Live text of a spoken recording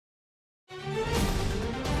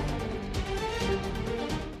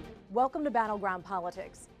Welcome to Battleground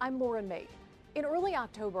Politics. I'm Lauren Mayk. In early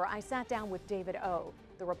October, I sat down with David O.,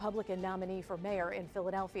 the Republican nominee for mayor in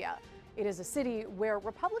Philadelphia. It is a city where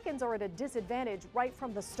Republicans are at a disadvantage right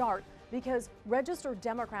from the start because registered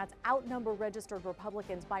Democrats outnumber registered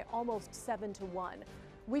Republicans by almost 7-1.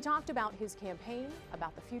 We talked about his campaign,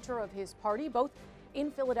 about the future of his party, both in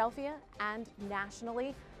Philadelphia and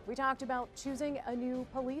nationally. We talked about choosing a new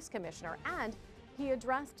police commissioner, and he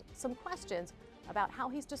addressed some questions about how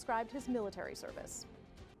he's described his military service.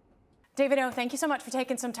 David O., thank you so much for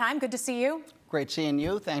taking some time. Good to see you. Great seeing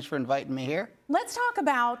you. Thanks for inviting me here. Let's talk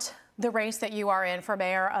about the race that you are in for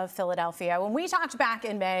mayor of Philadelphia. When we talked back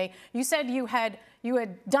in May, you said you had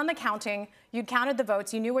done the counting, you'd counted the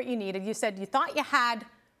votes, you knew what you needed. You said you thought you had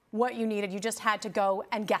what you needed, you just had to go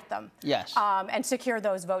and get them. Yes. And secure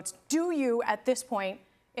those votes. Do you, at this point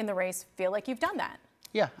in the race, feel like you've done that?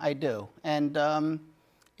 Yeah, I do. And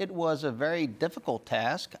it was a very difficult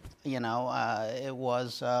task. You know, it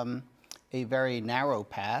was a very narrow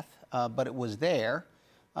path, but it was there.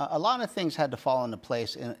 A lot of things had to fall into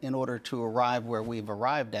place in order to arrive where we've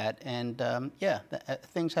arrived at. And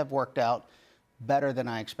things have worked out better than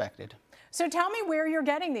I expected. So tell me where you're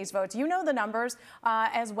getting these votes. You know the numbers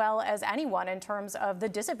as well as anyone in terms of the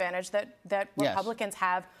disadvantage that Republicans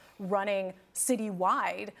have running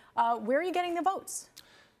citywide. Where are you getting the votes?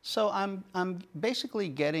 So I'm basically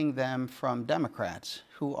getting them from Democrats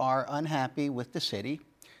who are unhappy with the city.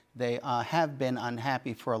 They have been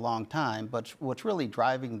unhappy for a long time, but what's really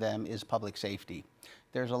driving them is public safety.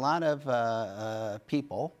 There's a lot of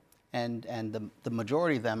people, and the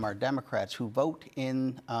majority of them are Democrats who vote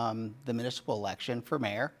in the municipal election for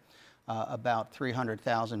mayor, about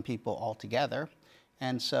 300,000 people altogether.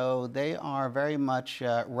 And so they are very much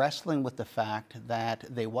wrestling with the fact that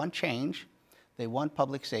they want change, they want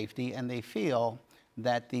public safety, and they feel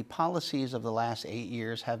that the policies of the last 8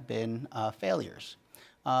 years have been failures.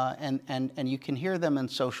 And you can hear them in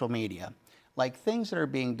social media, like things that are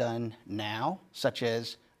being done now, such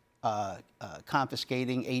as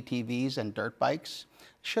confiscating ATVs and dirt bikes,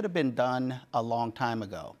 should have been done a long time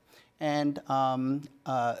ago. And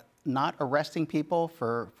not arresting people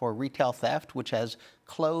for retail theft, which has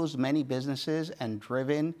closed many businesses and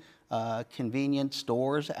driven convenience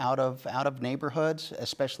stores out of neighborhoods,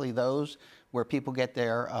 especially those where people get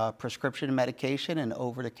their prescription medication and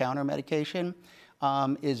over-the-counter medication,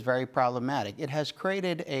 is very problematic. It has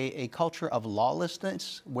created a culture of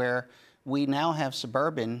lawlessness where we now have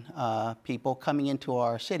suburban people coming into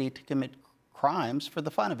our city to commit crimes for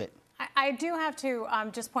the fun of it. I do have to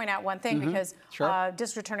just point out one thing, because Sure.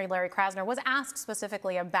 District Attorney Larry Krasner was asked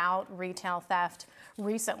specifically about retail theft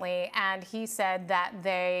recently, and he said that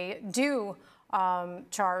they do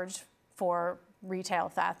charge for retail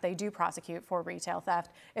theft. They do prosecute for retail theft.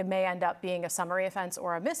 It may end up being a summary offense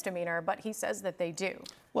or a misdemeanor, but he says that they do.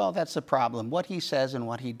 Well, that's the problem. What he says and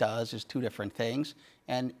what he does is two different things.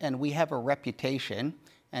 And we have a reputation,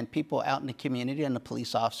 and people out in the community and the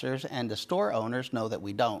police officers and the store owners know that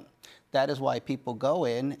we don't. That is why people go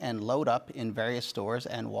in and load up in various stores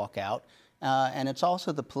and walk out. And it's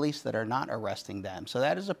also the police that are not arresting them. So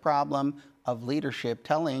that is a problem of leadership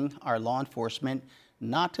telling our law enforcement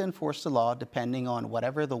not to enforce the law depending on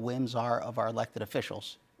whatever the whims are of our elected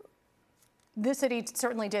officials. The city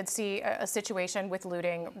certainly did see a situation with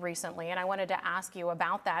looting recently, and I wanted to ask you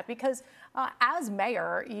about that because as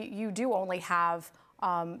mayor, you do only have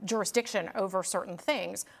jurisdiction over certain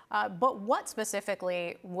things. But what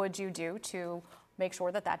specifically would you do to make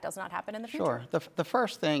sure that that does not happen in the future? Sure. The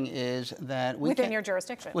first thing is that we within your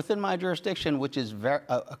jurisdiction. Within my jurisdiction, which is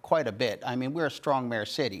quite a bit. I mean, we're a strong mayor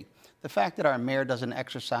city. The fact that our mayor doesn't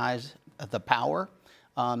exercise the power,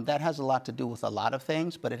 that has a lot to do with a lot of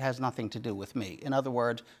things, but it has nothing to do with me. In other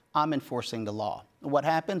words, I'm enforcing the law. What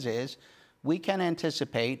happens is we can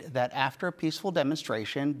anticipate that after a peaceful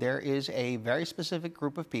demonstration, there is a very specific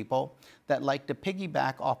group of people that like to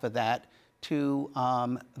piggyback off of that to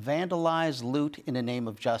vandalize, loot in the name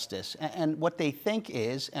of justice. And what they think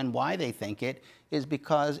is, and why they think it, is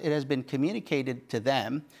because it has been communicated to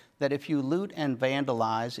them that if you loot and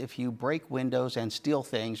vandalize, if you break windows and steal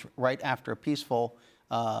things right after a peaceful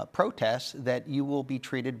protest, that you will be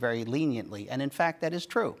treated very leniently. And in fact, that is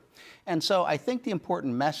true. And so I think the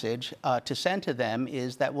important message to send to them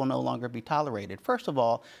is that will no longer be tolerated. First of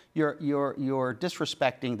all, you're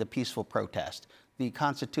disrespecting the peaceful protest, the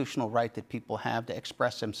constitutional right that people have to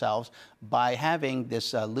express themselves by having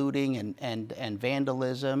this looting and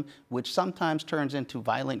vandalism, which sometimes turns into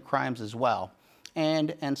violent crimes as well.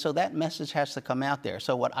 And so that message has to come out there.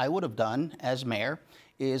 So what I would have done as mayor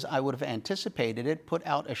is I would have anticipated it, put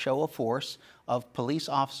out a show of force of police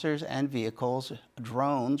officers and vehicles,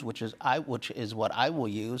 drones, which is what I will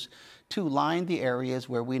use, to line the areas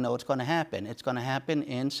where we know it's going to happen. It's going to happen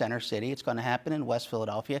in Center City, it's going to happen in West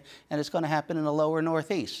Philadelphia, and it's going to happen in the lower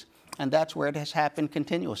Northeast. And that's where it has happened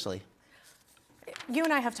continuously. You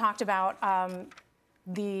and I have talked about a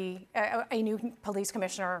new police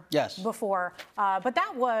commissioner before, but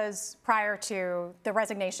that was prior to the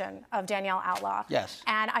resignation of Danielle Outlaw. Yes.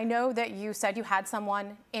 And I know that you said you had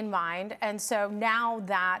someone in mind, and so now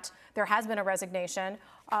that there has been a resignation,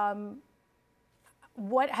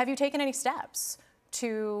 what have you taken any steps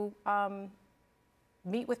to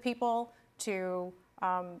meet with people, to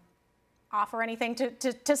offer anything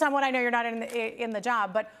to someone? I know you're not in the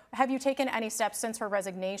job, but have you taken any steps since her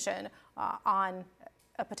resignation on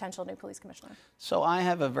a potential new police commissioner? So I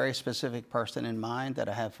have a very specific person in mind that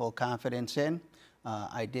I have full confidence in.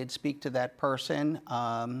 I did speak to that person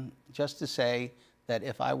just to say that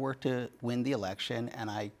if I were to win the election and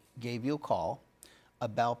I gave you a call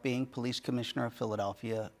about being police commissioner of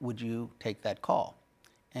Philadelphia, would you take that call?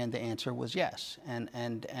 And the answer was yes.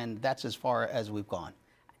 And that's as far as we've gone.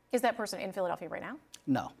 Is that person in Philadelphia right now?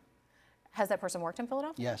 No. Has that person worked in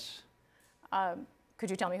Philadelphia? Yes. Could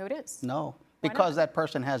you tell me who it is? No, because that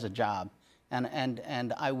person has a job,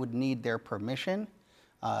 and I would need their permission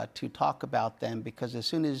to talk about them, because as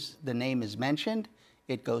soon as the name is mentioned,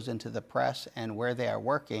 it goes into the press, and where they are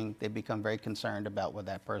working, they become very concerned about whether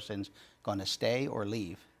that person's going to stay or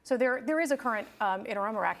leave. So there is a current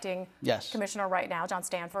interim or acting commissioner right now, John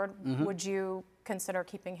Stanford. Mm-hmm. Would you consider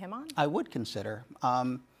keeping him on? I would consider.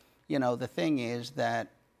 You know, the thing is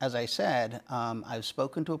that, as I said, I've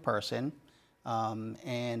spoken to a person,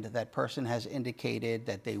 and that person has indicated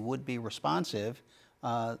that they would be responsive,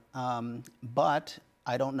 but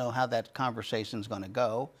I don't know how that conversation is going to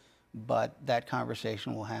go. But that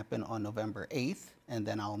conversation will happen on November 8th, and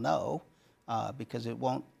then I'll know, because it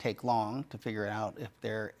won't take long to figure out if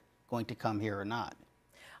they're going to come here or not.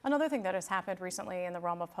 Another thing that has happened recently in the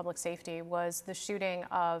realm of public safety was the shooting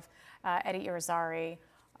of Eddie Irizarry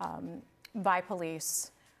by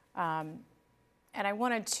police. And I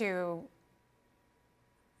wanted to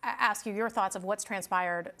ask you your thoughts of what's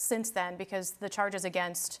transpired since then, because the charges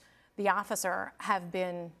against the officer have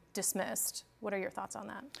been dismissed. What are your thoughts on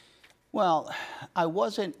that? Well, I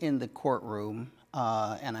wasn't in the courtroom,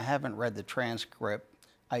 and I haven't read the transcript.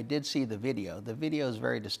 I did see the video. The video is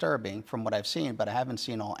very disturbing from what I've seen, but I haven't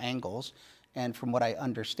seen all angles. And from what I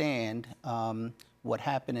understand, what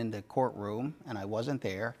happened in the courtroom, and I wasn't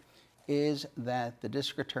there, is that the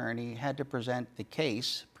district attorney had to present the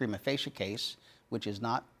case, prima facie case, which is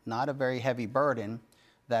not a very heavy burden,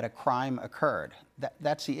 that a crime occurred.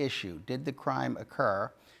 That's the issue. Did the crime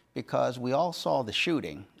occur? Because we all saw the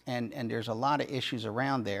shooting, and there's a lot of issues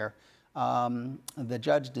around there. The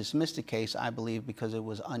judge dismissed the case, I believe, because it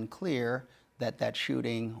was unclear that that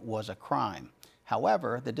shooting was a crime.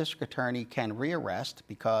 However, the district attorney can rearrest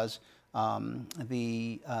because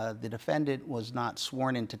the defendant was not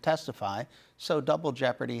sworn in to testify, so double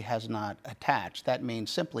jeopardy has not attached. That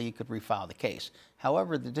means simply you could refile the case.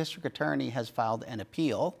 However, the district attorney has filed an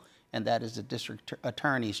appeal, and that is the district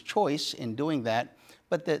attorney's choice in doing that.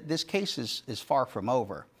 But this case is far from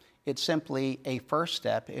over. It's simply a first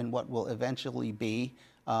step in what will eventually be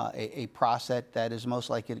a process that is most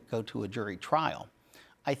likely to go to a jury trial.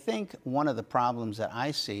 I think one of the problems that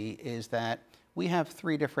I see is that we have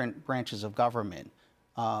three different branches of government.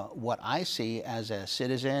 What I see as a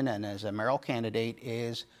citizen and as a mayoral candidate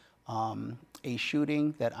is a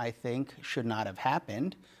shooting that I think should not have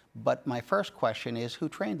happened. But my first question is, who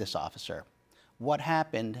trained this officer? What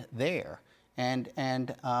happened there? And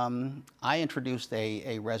I introduced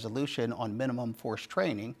a resolution on minimum force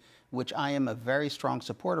training, which I am a very strong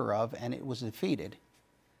supporter of, and it was defeated.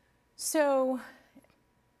 So,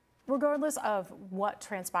 regardless of what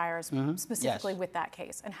transpires specifically with that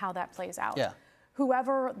case and how that plays out,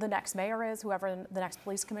 whoever the next mayor is, whoever the next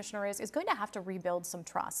police commissioner is going to have to rebuild some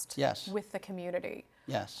trust with the community.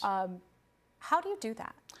 How do you do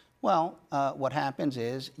that? Well, what happens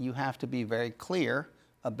is you have to be very clear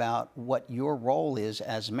about what your role is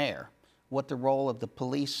as mayor, what the role of the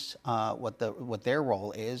police, what their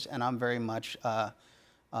role is, and I'm very much an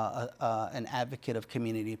advocate of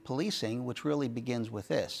community policing, which really begins with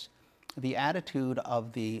this. The attitude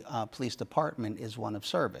of the police department is one of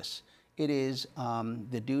service. It is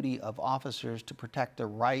the duty of officers to protect the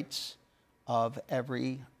rights of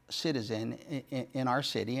every citizen in our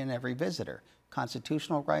city and every visitor,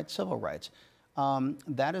 constitutional rights, civil rights.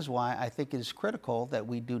 That is why I think it is critical that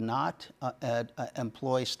we do not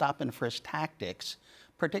employ stop and frisk tactics,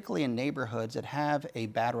 particularly in neighborhoods that have a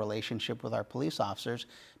bad relationship with our police officers,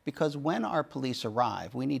 because when our police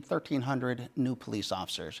arrive, we need 1,300 new police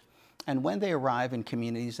officers. And when they arrive in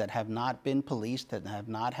communities that have not been policed, that have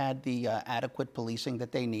not had the adequate policing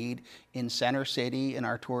that they need in Center City, in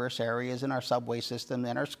our tourist areas, in our subway system,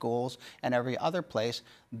 in our schools, and every other place,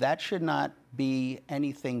 that should not be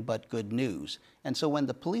anything but good news. And so when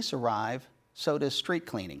the police arrive, so does street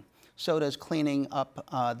cleaning. So does cleaning up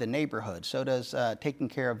the neighborhood. So does taking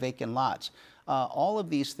care of vacant lots. All of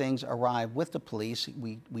these things arrive with the police.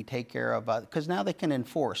 We take care of, because now they can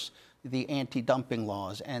enforce the anti-dumping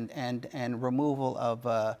laws and removal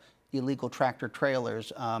of illegal tractor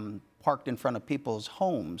trailers parked in front of people's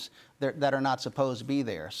homes that are not supposed to be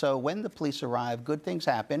there. So when the police arrive, good things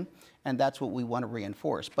happen, and that's what we want to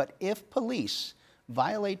reinforce. But if police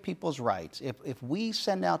violate people's rights, if we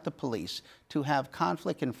send out the police to have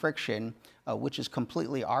conflict and friction, which is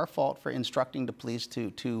completely our fault for instructing the police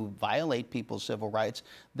to violate people's civil rights,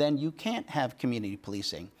 then you can't have community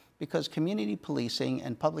policing. Because community policing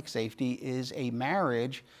and public safety is a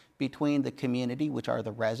marriage between the community, which are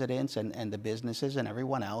the residents and the businesses and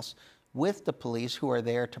everyone else, with the police who are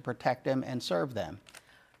there to protect them and serve them.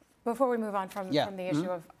 Before we move on from the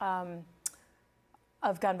issue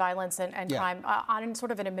of gun violence and crime, on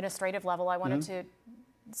sort of an administrative level, I wanted to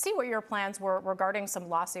see what your plans were regarding some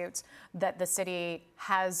lawsuits that the city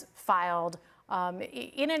has filed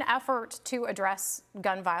in an effort to address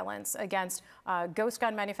gun violence against ghost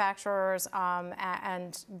gun manufacturers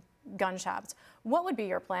and gun shops. What would be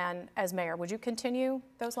your plan as mayor? Would you continue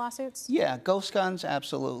those lawsuits? Yeah, ghost guns,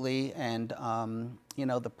 absolutely. And, you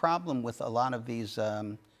know, the problem with a lot of these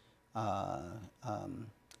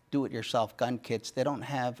do-it-yourself gun kits, they don't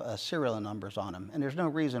have serial numbers on them, and there's no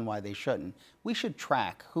reason why they shouldn't. We should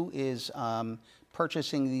track who is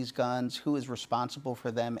purchasing these guns, who is responsible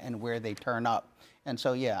for them, and where they turn up. And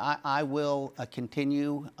so, yeah, I will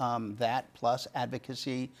continue that, plus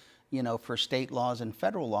advocacy, you know, for state laws and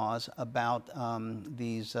federal laws about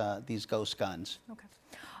these ghost guns. Okay.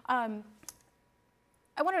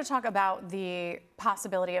 I wanted to talk about the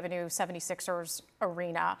possibility of a new 76ers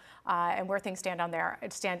arena and where things stand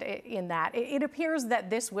in that. It appears that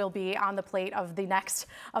this will be on the plate of the next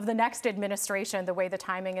administration, the way the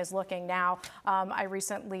timing is looking now. I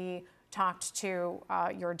recently talked to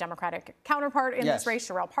your Democratic counterpart in this race,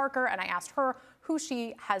 Sherelle Parker, and I asked her who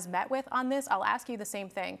she has met with on this. I'll ask you the same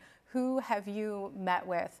thing. Who have you met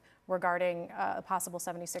with regarding a possible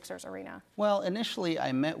 76ers arena? Well, initially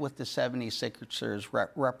I met with the 76ers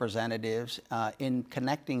representatives in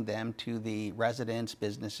connecting them to the residents,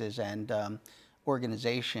 businesses, and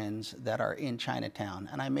organizations that are in Chinatown.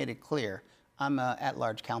 And I made it clear, I'm an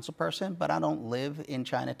at-large council person, but I don't live in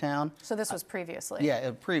Chinatown. So this was previously?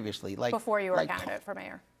 Yeah, previously. Before you were a candidate for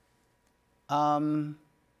mayor?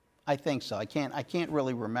 I think so. I can't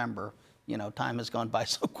really remember. You know, time has gone by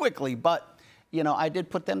so quickly, but you know, I did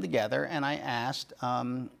put them together, and I asked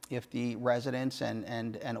if the residents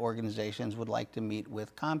and organizations would like to meet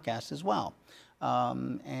with Comcast as well.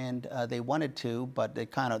 And they wanted to, but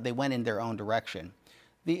they went in their own direction.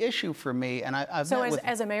 The issue for me, and I've so met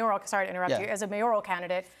as a mayoral, sorry to interrupt you, as a mayoral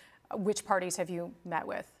candidate, which parties have you met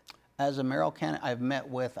with? As a mayoral candidate, I've met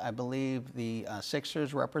with, I believe, the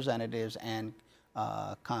Sixers representatives and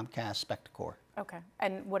Comcast Spectacor. Okay,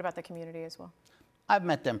 and what about the community as well? I've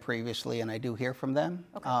met them previously, and I do hear from them.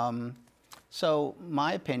 Okay. So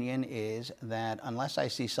my opinion is that unless I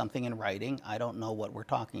see something in writing, I don't know what we're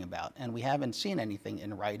talking about. And we haven't seen anything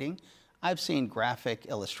in writing. I've seen graphic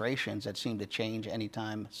illustrations that seem to change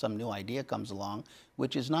anytime some new idea comes along,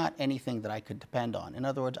 which is not anything that I could depend on. In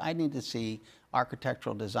other words, I need to see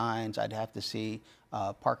architectural designs. I'd have to see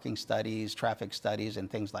parking studies, traffic studies, and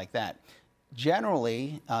things like that.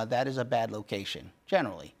 Generally, that is a bad location,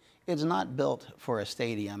 generally. It's not built for a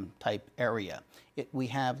stadium type area. We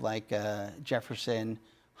have like Jefferson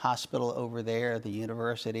Hospital over there, the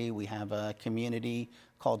university. We have a community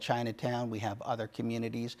called Chinatown. We have other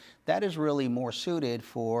communities. That is really more suited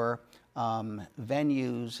for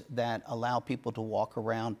venues that allow people to walk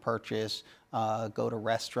around, purchase, go to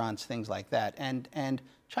restaurants, things like that. And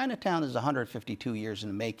Chinatown is 152 years in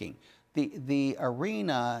the making. The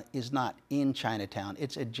arena is not in Chinatown.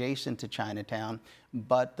 It's adjacent to Chinatown,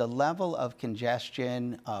 but the level of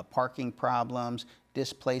congestion, parking problems,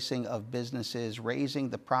 displacing of businesses, raising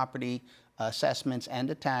the property assessments and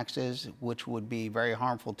the taxes, which would be very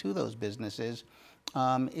harmful to those businesses,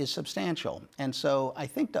 is substantial. And so I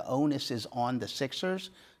think the onus is on the Sixers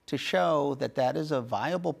to show that that is a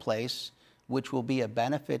viable place which will be a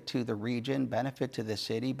benefit to the region, benefit to the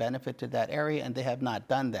city, benefit to that area, and they have not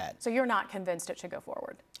done that. So you're not convinced it should go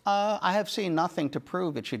forward? I have seen nothing to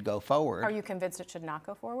prove it should go forward. Are you convinced it should not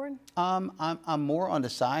go forward? I'm more on the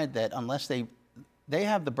side that unless they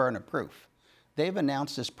have the burden of proof. They've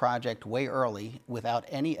announced this project way early without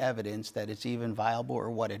any evidence that it's even viable or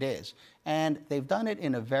what it is. And they've done it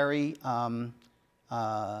in a very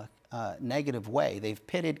negative way. They've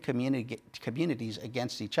pitted communities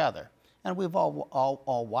against each other. And we've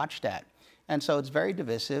all watched that. And so it's very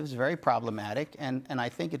divisive, it's very problematic. And I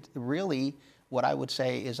think it really, what I would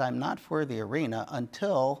say is I'm not for the arena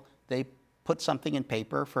until they put something in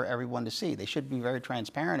paper for everyone to see. They should be very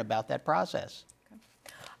transparent about that process.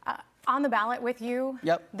 On the ballot with you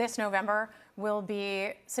Yep. this November will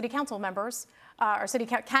be city council members or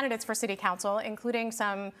candidates for city council, including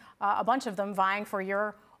a bunch of them vying for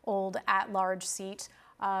your old at-large seat.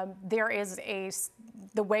 There is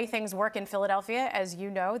the way things work in Philadelphia, as you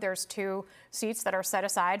know, there's 2 seats that are set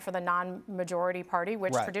aside for the non-majority party,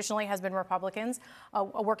 which Right. traditionally has been Republicans. A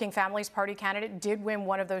Working Families Party candidate did win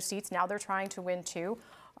one of those seats. Now they're trying to win 2.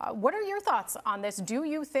 What are your thoughts on this? Do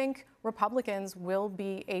you think Republicans will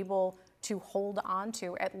be able to hold on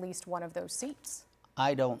to at least one of those seats?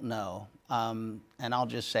 I don't know. And I'll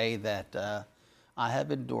just say that I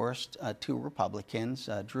have endorsed 2 Republicans,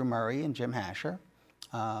 Drew Murray and Jim Hasher.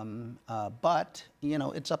 But, you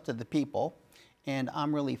know, it's up to the people. And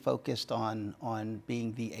I'm really focused on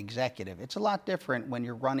being the executive. It's a lot different when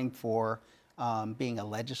you're running for being a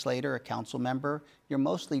legislator, a council member. You're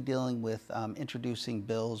mostly dealing with introducing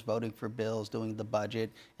bills, voting for bills, doing the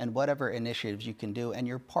budget, and whatever initiatives you can do. And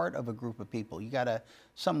you're part of a group of people. You got to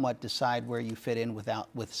somewhat decide where you fit in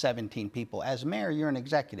with 17 people. As mayor, you're an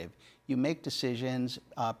executive. You make decisions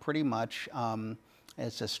pretty much.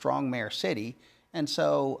 It's a strong mayor city. And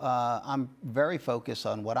so I'm very focused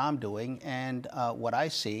on what I'm doing, and what I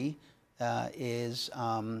see is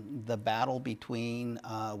the battle between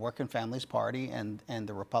Working Families Party and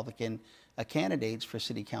the Republican candidates for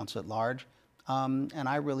city council at large. And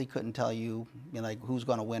I really couldn't tell you, like who's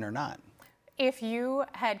going to win or not. If you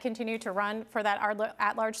had continued to run for that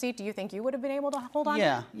at-large seat, do you think you would have been able to hold on to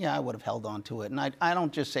it? Yeah, I would have held on to it. And I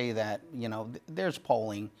don't just say that, you know, there's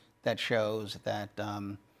polling that shows that,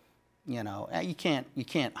 you know, you can't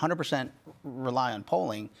 100% rely on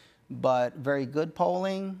polling, but very good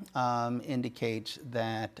polling indicates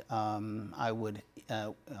that I would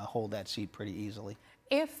hold that seat pretty easily.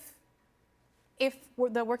 If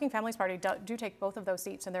the Working Families Party do take both of those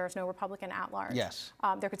seats and there is no Republican at large, yes,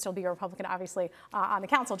 there could still be a Republican, obviously, on the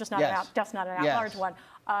council, just not yes. an at-large one.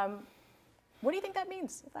 What do you think that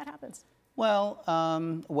means if that happens? Well,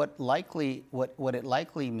 what it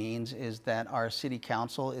likely means is that our city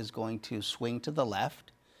council is going to swing to the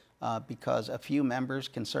left because a few members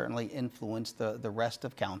can certainly influence the rest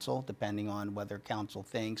of council, depending on whether council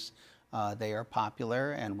thinks they are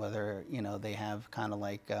popular and whether, you know, they have kind of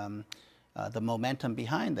like the momentum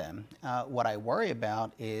behind them. What I worry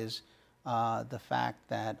about is the fact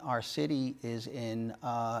that our city is in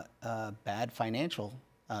a bad financial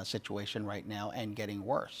situation right now and getting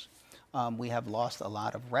worse. We have lost a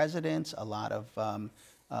lot of residents, a lot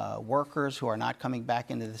of workers who are not coming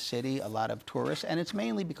back into the city, a lot of tourists, and it's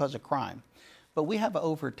mainly because of crime. But we have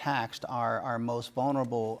overtaxed our most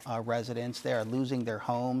vulnerable residents. They are losing their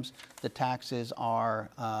homes. The taxes are,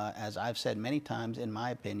 as I've said many times, in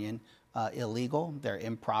my opinion, illegal. They're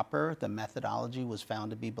improper. The methodology was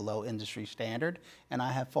found to be below industry standard, and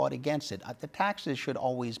I have fought against it. The taxes should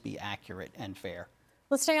always be accurate and fair.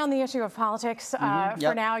 Let's stay on the issue of politics Yep.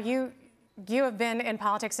 for now. You have been in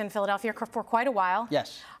politics in Philadelphia for quite a while.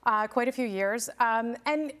 Yes. Quite a few years. And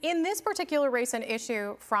in this particular race, an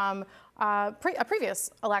issue from a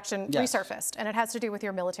previous election Yes. resurfaced, and it has to do with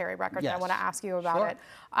your military record. Yes. And I want to ask you about Sure. it.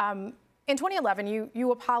 In 2011,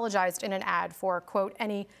 you apologized in an ad for, quote,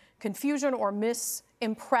 any confusion or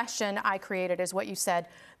misimpression I created, is what you said,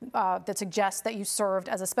 that suggests that you served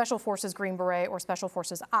as a Special Forces Green Beret or Special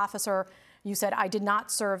Forces officer. You said, I did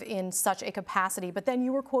not serve in such a capacity. But then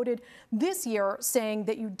you were quoted this year saying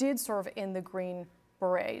that you did serve in the Green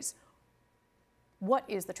Berets. What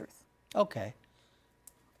is the truth? Okay.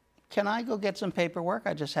 Can I go get some paperwork?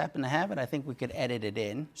 I just happen to have it. I think we could edit it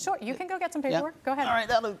in. Sure, you can go get some paperwork. Yep. Go ahead. All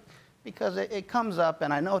right, because it comes up,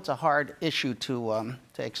 and I know it's a hard issue to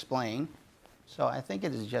explain. So I think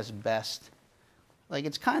it is just best. Like,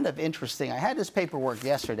 it's kind of interesting. I had this paperwork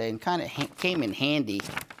yesterday and kind of came in handy.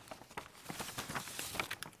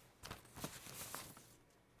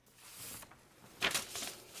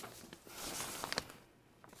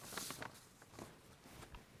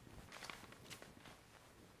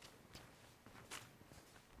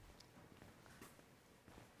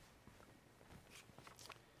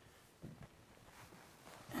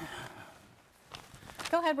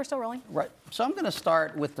 Go ahead. We're still rolling. Right. So I'm going to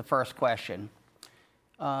start with the first question.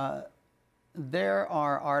 There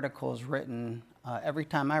are articles written every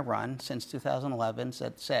time I run since 2011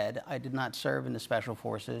 that said I did not serve in the Special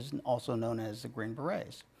Forces, also known as the Green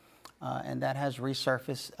Berets. And that has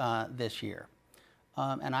resurfaced this year.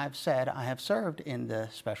 And I've said I have served in the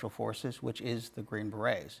Special Forces, which is the Green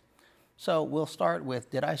Berets. So we'll start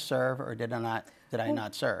with, did I serve or did I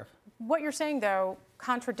not serve? What you're saying, though,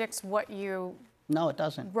 contradicts what you No, it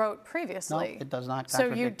doesn't. wrote previously. No, it does not So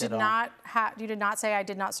contradict you did not say I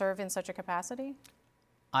did not serve in such a capacity?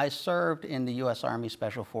 I served in the U.S. Army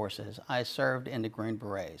Special Forces. I served in the Green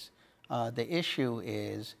Berets. The issue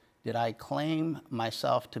is, did I claim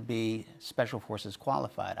myself to be Special Forces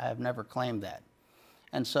qualified? I have never claimed that.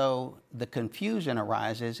 And so the confusion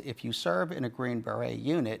arises, if you serve in a Green Beret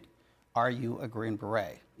unit, are you a Green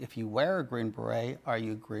Beret? If you wear a Green Beret, are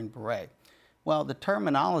you a Green Beret? Well, the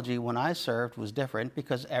terminology when I served was different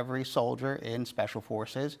because every soldier in Special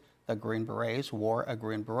Forces, the Green Berets, wore a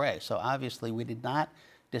Green Beret. So obviously we did not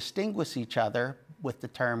distinguish each other with the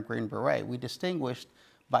term Green Beret. We distinguished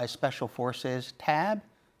by Special Forces tabbed,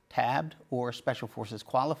 or Special Forces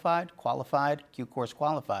qualified, Q-Course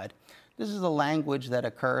qualified. This is the language that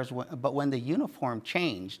occurs, but when the uniform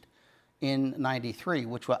changed in '93,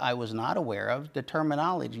 which I was not aware of, the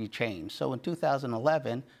terminology changed. So in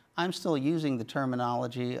 2011, I'm still using the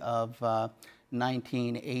terminology of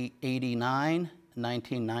 1989,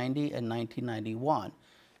 1990, and 1991.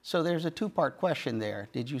 So there's a two-part question there.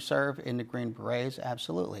 Did you serve in the Green Berets?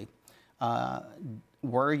 Absolutely.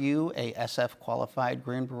 Were you a SF qualified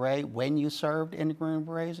Green Beret when you served in the Green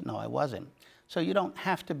Berets? No, I wasn't. So you don't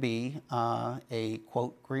have to be a,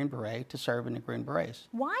 quote, Green Beret to serve in the Green Berets.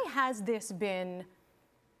 Why has this been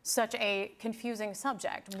such a confusing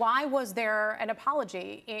subject? Why was there an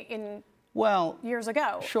apology years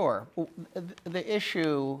ago? Sure. The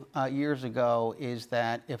issue years ago is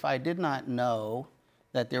that if I did not know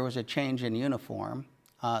that there was a change in uniform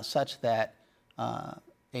such that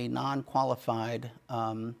a non-qualified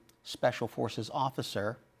Special Forces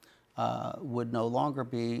officer would no longer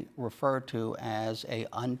be referred to as a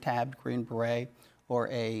untabbed Green Beret or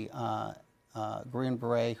a Green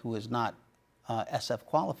Beret who is not SF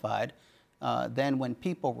qualified, then when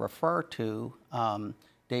people refer to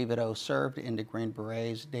David O served in the Green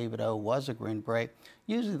Berets, David O was a Green Beret,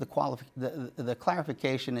 usually the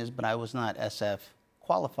clarification is, but I was not SF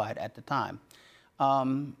qualified at the time.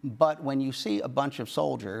 But when you see a bunch of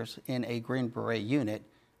soldiers in a Green Beret unit,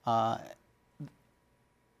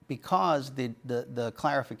 because the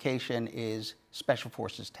clarification is Special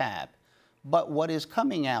Forces tab. But what is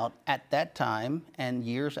coming out at that time and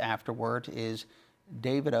years afterwards is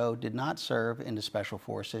David O did not serve in the Special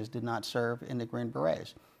Forces, did not serve in the Green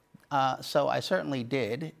Berets. So I certainly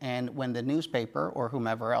did, and when the newspaper or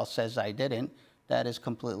whomever else says I didn't, that is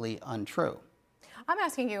completely untrue. I'm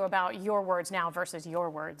asking you about your words now versus your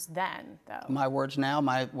words then, though. My words now,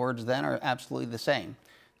 my words then are absolutely the same.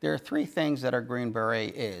 There are three things that our Green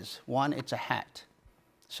Beret is. One, it's a hat.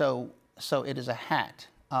 So it is a hat.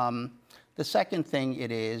 The second thing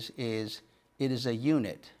it is it is a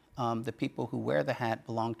unit. The people who wear the hat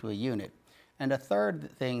belong to a unit. And a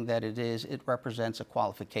third thing that it represents a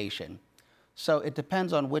qualification. So it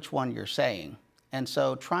depends on which one you're saying. And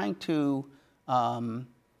so trying to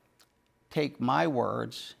take my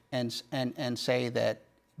words and say that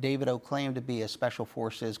David O claimed to be a Special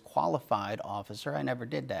Forces qualified officer, I never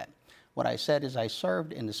did that. What I said is I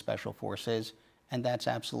served in the Special Forces, and that's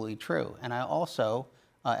absolutely true. And I also,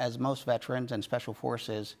 as most veterans and Special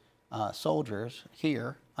Forces soldiers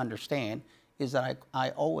here understand, is that I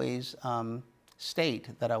always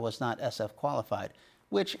state that I was not SF qualified,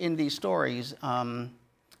 which in these stories,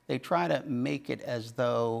 they try to make it as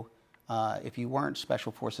though if you weren't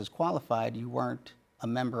Special Forces qualified, you weren't a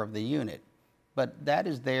member of the unit. But that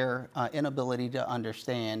is their inability to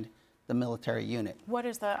understand the military unit. What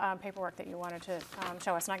is the paperwork that you wanted to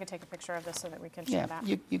show us? And I can take a picture of this so that we can show that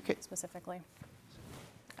you could, specifically.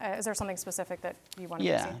 Is there something specific that you wanted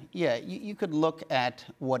to see? Yeah, you could look at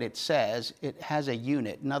what it says. It has a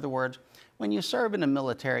unit. In other words, when you serve in the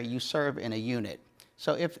military, you serve in a unit.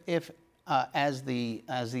 So if as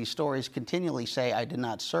these stories continually say, I did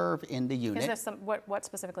not serve in the unit. Is this what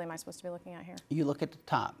specifically am I supposed to be looking at here? You look at the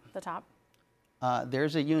top. The top?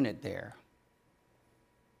 There's a unit there.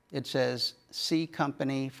 It says C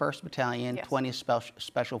Company, 1st Battalion, yes. 20th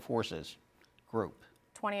Special Forces Group.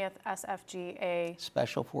 20th SFGA.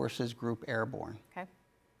 Special Forces Group Airborne. Okay.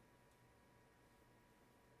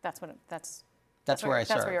 That's where I served. That's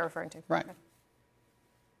where you're referring to. Right. Okay.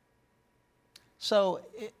 So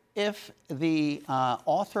if the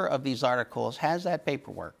author of these articles has that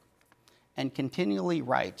paperwork and continually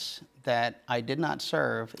writes that I did not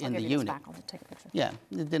serve in the unit. I'll take a picture. Yeah,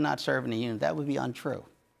 it did not serve in the unit. That would be untrue.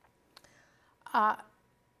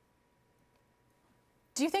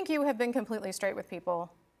 Do you think you have been completely straight with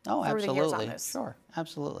people Oh, through absolutely. the years on this? Sure,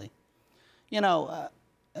 absolutely. You know,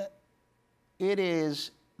 it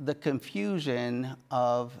is the confusion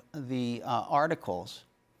of the articles.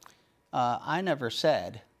 I never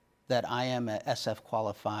said that I am a SF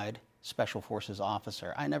qualified Special Forces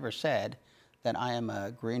officer. I never said that I am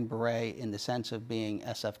a Green Beret in the sense of being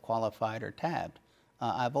SF qualified or tabbed.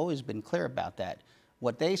 I've always been clear about that.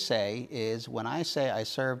 What they say is when I say I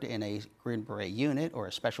served in a Green Beret unit or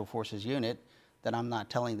a Special Forces unit, that I'm not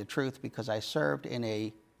telling the truth because I served in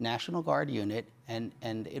a National Guard unit and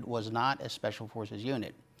it was not a Special Forces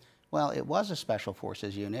unit. Well, it was a Special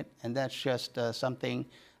Forces unit, and that's just something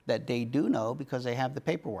that they do know because they have the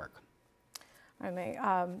paperwork. I may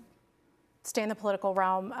stay in the political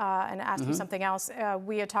realm and ask you something else.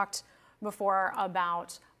 We had talked before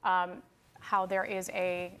about how there is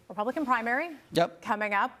a Republican primary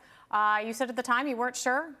coming up. You said at the time you weren't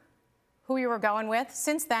sure who you were going with.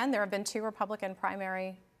 Since then, there have been 2 Republican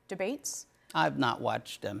primary debates. I've not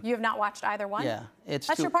watched them. You have not watched either one? Yeah,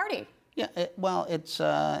 That's your party. Yeah, well,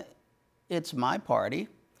 it's my party,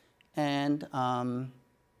 and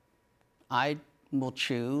I will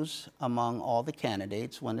choose among all the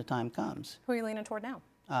candidates when the time comes. Who are you leaning toward now?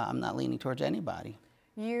 I'm not leaning towards anybody.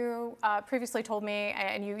 You previously told me,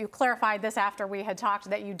 and you clarified this after we had talked,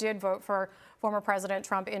 that you did vote for former President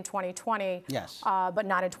Trump in 2020. Yes. But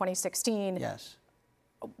not in 2016. Yes.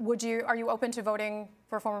 Are you open to voting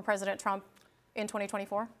for former President Trump in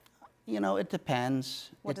 2024? You know, it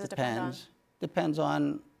depends. What does it depend on? Depends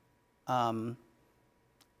on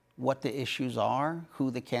what the issues are,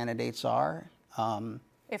 who the candidates are.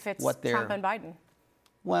 If it's Trump and Biden?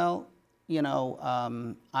 Well, you know,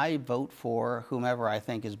 I vote for whomever I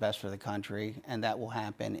think is best for the country, and that will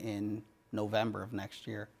happen in November of next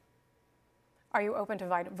year. Are you open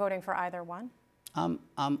to voting for either one?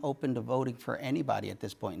 I'm open to voting for anybody at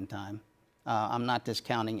this point in time. I'm not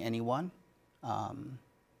discounting anyone,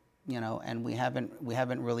 you know, and we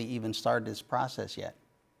haven't really even started this process yet.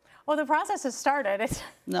 Well, the process has started.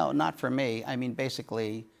 No, not for me. I mean,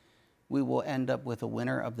 basically, we will end up with a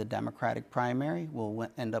winner of the Democratic primary. We'll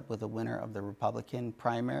end up with a winner of the Republican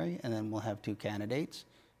primary, and then we'll have 2 candidates,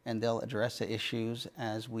 and they'll address the issues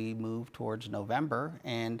as we move towards November.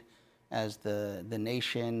 And as the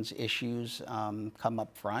nation's issues come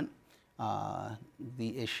up front,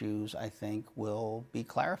 the issues, I think, will be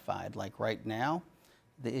clarified. Like right now,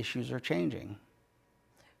 the issues are changing.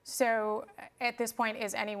 So at this point,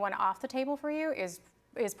 is anyone off the table for you? Is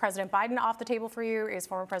President Biden off the table for you? Is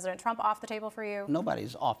former President Trump off the table for you?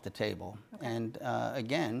 Nobody's off the table. Okay. And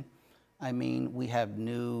again, I mean, we have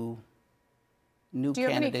new candidates running. Do you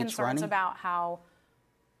have any concerns about how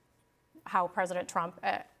President Trump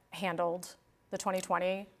handled the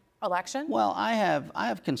 2020 election? Well, I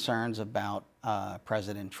have concerns about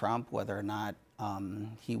President Trump, whether or not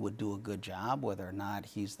he would do a good job, whether or not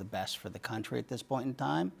he's the best for the country at this point in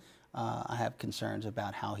time. I have concerns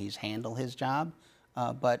about how he's handled his job.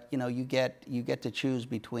 But you know, you get to choose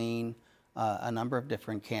between a number of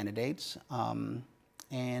different candidates.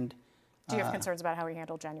 And do you have concerns about how he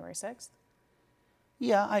handled January 6th?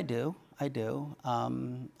 Yeah, I do.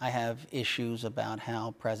 I have issues about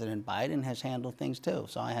how President Biden has handled things too.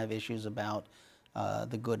 So I have issues about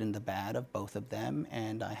the good and the bad of both of them,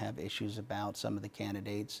 and I have issues about some of the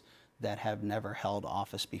candidates that have never held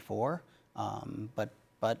office before.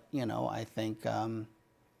 But you know, I think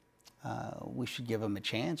we should give them a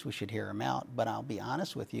chance. We should hear them out. But I'll be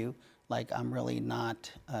honest with you, like I'm really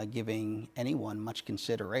not giving anyone much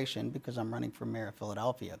consideration because I'm running for mayor of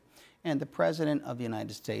Philadelphia. And the President of the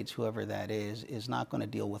United States, whoever that is not going to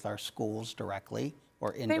deal with our schools directly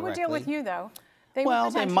or indirectly. They would deal with you, though. They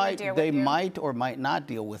might or might not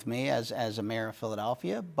deal with me as a mayor of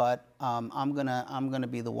Philadelphia, but I'm gonna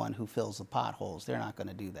be the one who fills the potholes. They're not going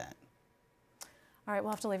to do that. All right,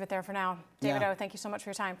 we'll have to leave it there for now. David O, thank you so much for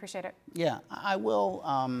your time. Appreciate it. Yeah, I will.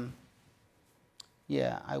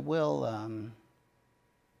 Yeah, I will.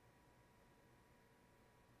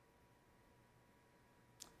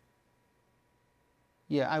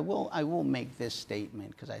 Yeah, I will make this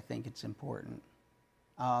statement because I think it's important.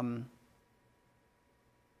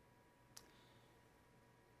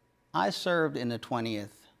 I served in the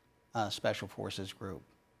 20th Special Forces Group,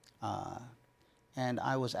 and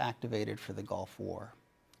I was activated for the Gulf War.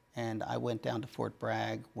 And I went down to Fort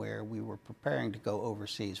Bragg where we were preparing to go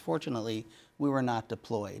overseas. Fortunately, we were not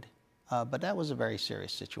deployed but that was a very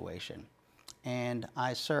serious situation. And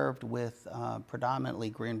I served with predominantly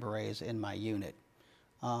Green Berets in my unit.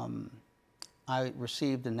 I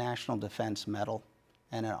received a National Defense Medal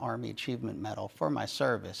and an Army Achievement Medal for my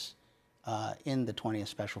service in the 20th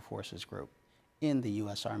Special Forces Group in the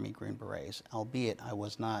U.S. Army Green Berets, albeit I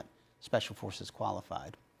was not Special Forces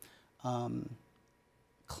qualified.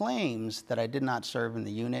 Claims that I did not serve in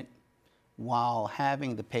the unit while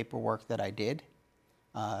having the paperwork that I did,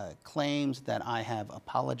 claims that I have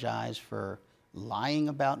apologized for lying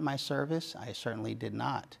about my service, I certainly did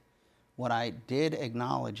not. What I did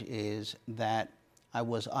acknowledge is that I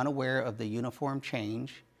was unaware of the uniform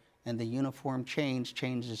change, and the uniform change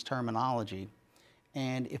changes terminology.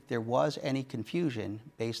 And if there was any confusion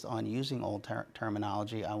based on using old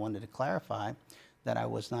terminology, I wanted to clarify that I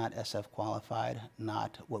was not SF qualified,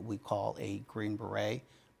 not what we call a Green Beret,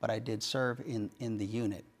 but I did serve in the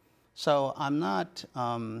unit. So I'm not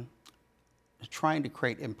trying to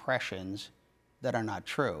create impressions that are not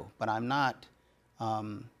true, but I'm not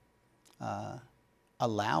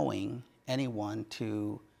allowing anyone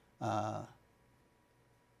to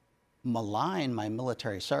malign my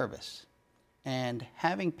military service. And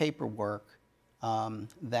having paperwork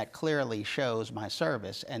that clearly shows my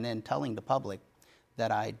service and then telling the public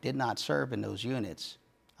that I did not serve in those units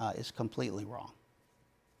is completely wrong.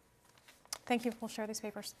 Thank you. We'll share these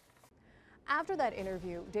papers. After that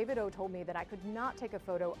interview, David O told me that I could not take a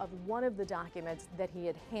photo of one of the documents that he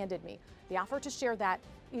had handed me. The offer to share that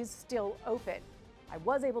is still open. I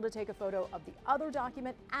was able to take a photo of the other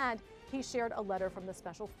document, and he shared a letter from the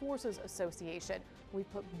Special Forces Association. We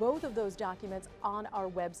put both of those documents on our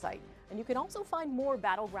website, and you can also find more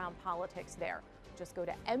Battleground Politics there. Just go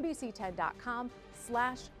to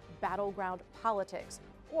NBC10.com/battlegroundpolitics,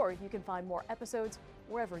 or you can find more episodes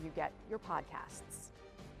wherever you get your podcasts.